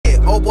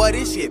boy,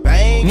 this shit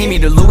bang. Need me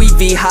the Louis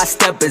V hot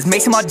steppers,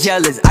 makes them all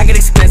jealous. I got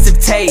expensive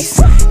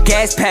taste.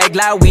 Gas pack,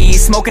 loud weed,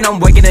 smoking, I'm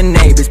waking the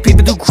neighbors.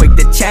 People too quick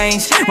to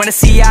change. When I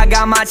see I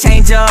got my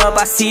change up,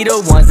 I see the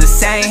ones the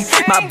same.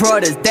 My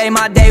brothers, they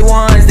my day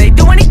ones. They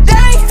do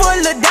anything for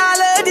the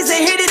dollar. This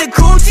ain't hit it a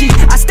coochie.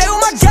 I stay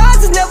with my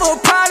guys, it's never a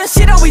problem.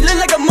 Shit always look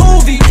like a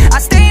movie. I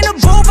stay in the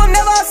booth, I'm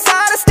never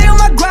outside. I stay on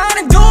my grind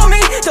and do me.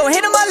 Don't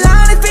hit on my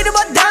line and feed on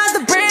my dimes.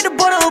 The bread, the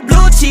butter, or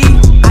blue cheese.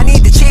 I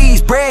need the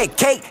cheese, bread,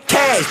 cake,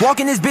 cash.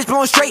 Walking this bitch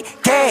blowing straight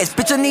cash.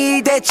 Bitch, I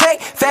need that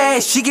check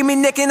fast. She give me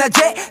neck and I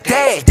jet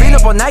dash. Been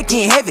up on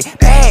Nike and heavy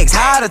bags.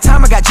 High all the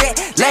time, I got jet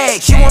lag.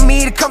 She want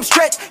me to come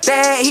stretch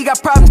that. He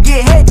got problems,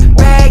 get hit.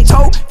 Bag,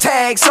 toe,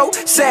 tag, so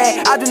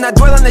sad. I do not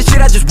dwell on that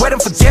shit, I just wet him,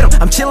 forget him.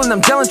 I'm chillin',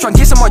 I'm jealous, trying to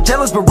get some more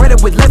jealous. But ready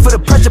with left for the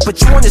pressure.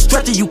 Put you on the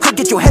stretcher, you could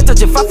get your head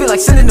touched if I feel like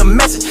sending a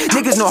message.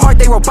 Niggas no heart,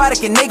 they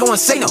robotic and they gon'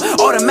 say no.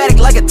 Automatic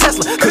like a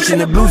Tesla. Cushion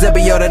the blues,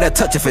 every yo that I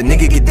touch. If a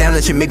nigga get down,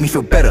 that shit make me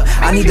feel better.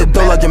 I need a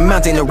dough like the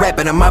mountain, a rap,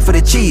 and I'm out for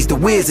the cheese, the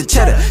whiz, the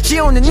cheddar. She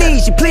on the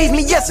knees, she please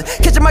me, yes sir.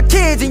 Catching my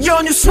kids in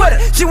your new sweater.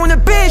 She want a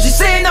binge, she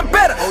saying I'm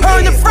better. Her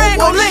and the friend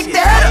gon' link the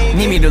header.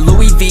 Need me the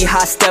Louis V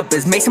hot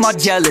steppers, makes them all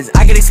jealous.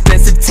 I got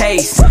expensive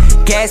taste.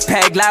 Gas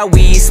pack, loud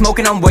weed,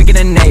 smoking, I'm waking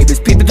the neighbors.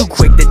 People too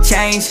quick to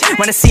change.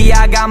 When I see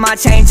I got my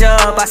change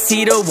up, I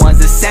see the ones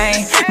the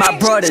same. My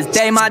brothers,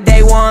 they my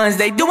day ones.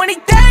 They do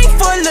anything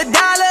for the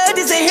dollar.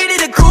 This ain't hit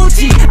it a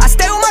coochie. I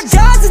stay with my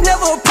guys, it's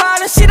never a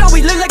problem. Shit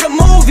always look like a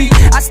movie.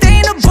 I stay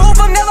in the booth,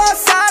 I'm never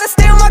outside. I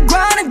stay on my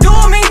grind and do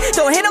me.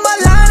 Don't hit on my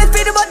line and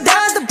feed on my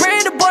dimes. The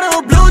bread, the butter,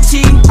 or blue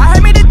cheese. I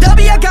heard me the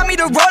W, I got me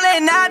the roller,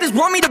 and now I just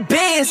want me the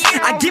Benz.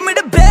 I give me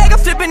the bag, I'm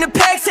flipping the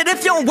pack. Said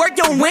if you don't work,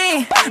 you don't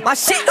win. My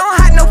shit don't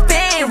hide no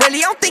fan. Really,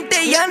 I don't think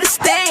they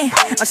understand.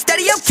 I'm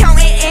steady, I'm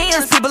counting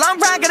ends. People I'm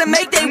right, gotta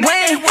make they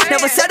win.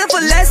 Never settle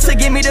for less, so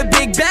give me the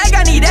big bag.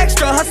 I need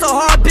extra, hustle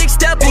hard, big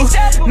steppers.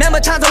 Remember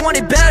times I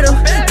wanted better,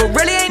 but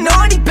really ain't know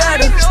any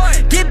better.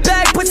 Get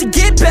back, put your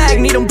get back.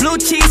 Need them blue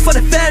cheese for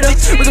the feta.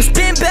 We gon'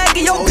 spin back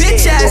in your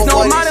bitch ass.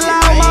 No, I'm out of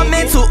line on my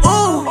mental.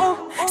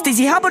 Ooh,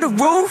 Steezy, hop on the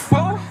roof.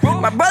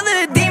 My brother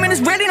the demon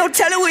is ready, no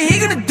telling what he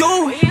gonna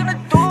do.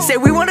 Say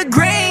we want the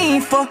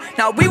green for,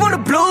 now we want the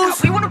blues.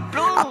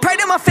 I pray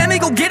that my family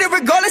gon' get it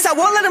regardless. I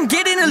won't let them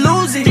get in and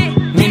lose it.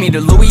 Need me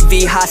the Louis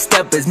V hot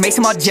steppers, makes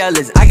them all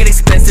jealous. I got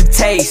expensive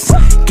taste.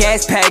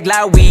 Gas pack,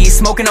 loud weed,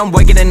 smoking, I'm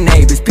waking the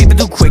neighbors. People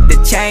too quick to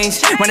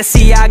change. When I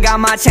see I got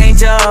my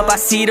change up, I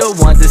see the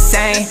ones the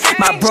same.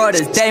 My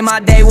brothers, they my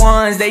day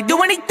ones. They do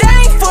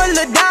anything for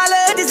the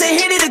dollar. This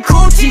ain't hit it a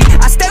coochie.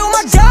 I stay with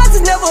my guys,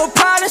 it's never a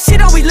problem.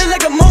 Shit always look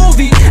like a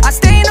movie. I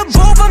stay in the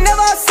booth, I'm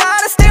never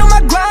outside. I stay on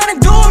my grind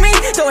and do me.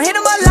 Don't hit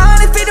on my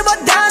line and feed on my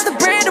dimes. The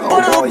bread, the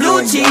butter, or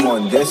blue cheese.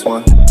 On this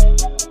one.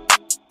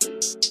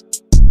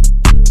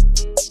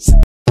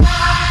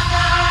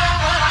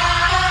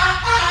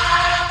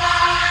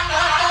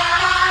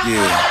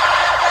 Yeah.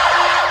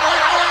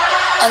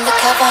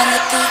 Undercover on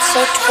the beat, so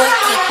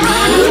twerky,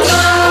 bitch.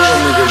 All a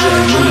nigga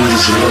really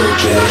needs is a little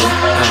bit.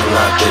 Not a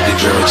lot, baby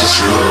girl,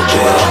 just a little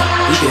bit.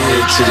 We can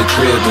head to the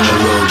crib in a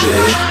little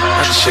bit.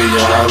 I can show you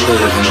how I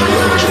live in a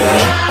little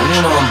bit. I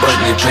wanna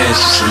unbutton your pants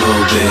just a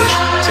little bit.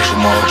 Take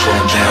them all, pull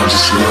them down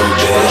just a little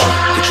bit.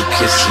 Get the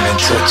kissing and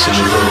touching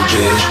a little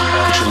bit.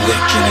 Get the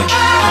licking it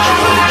in a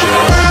little bit.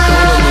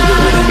 All a nigga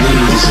really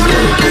needs is a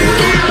little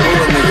bit.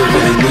 All a nigga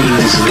really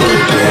needs is a little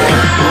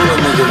bit. All a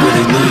nigga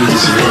really needs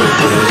is a little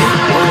bit.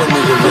 All a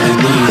nigga really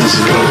needs is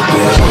a little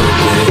bit.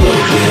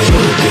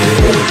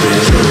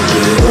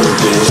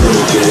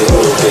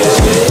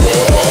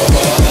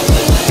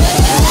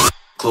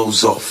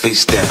 Clothes off,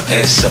 face down,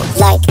 ass up.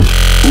 Like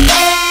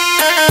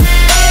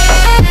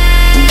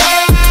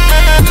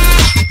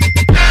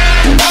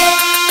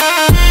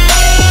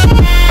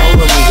All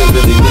a nigga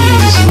really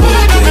needs is a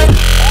little bit.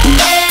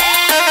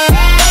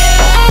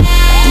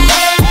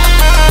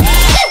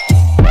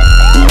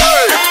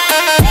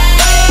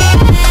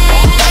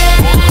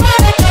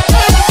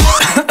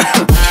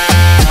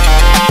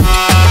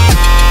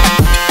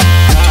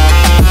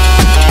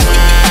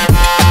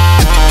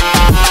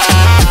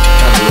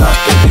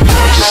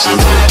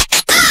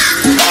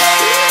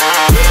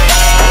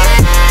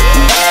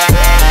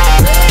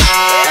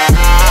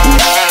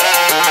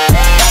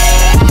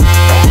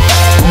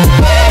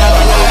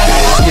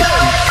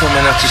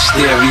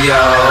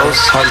 Stereos,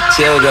 hard to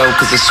tell though,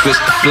 cause I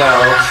switched the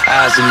flow.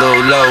 Eyes a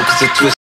little low, cause I twist.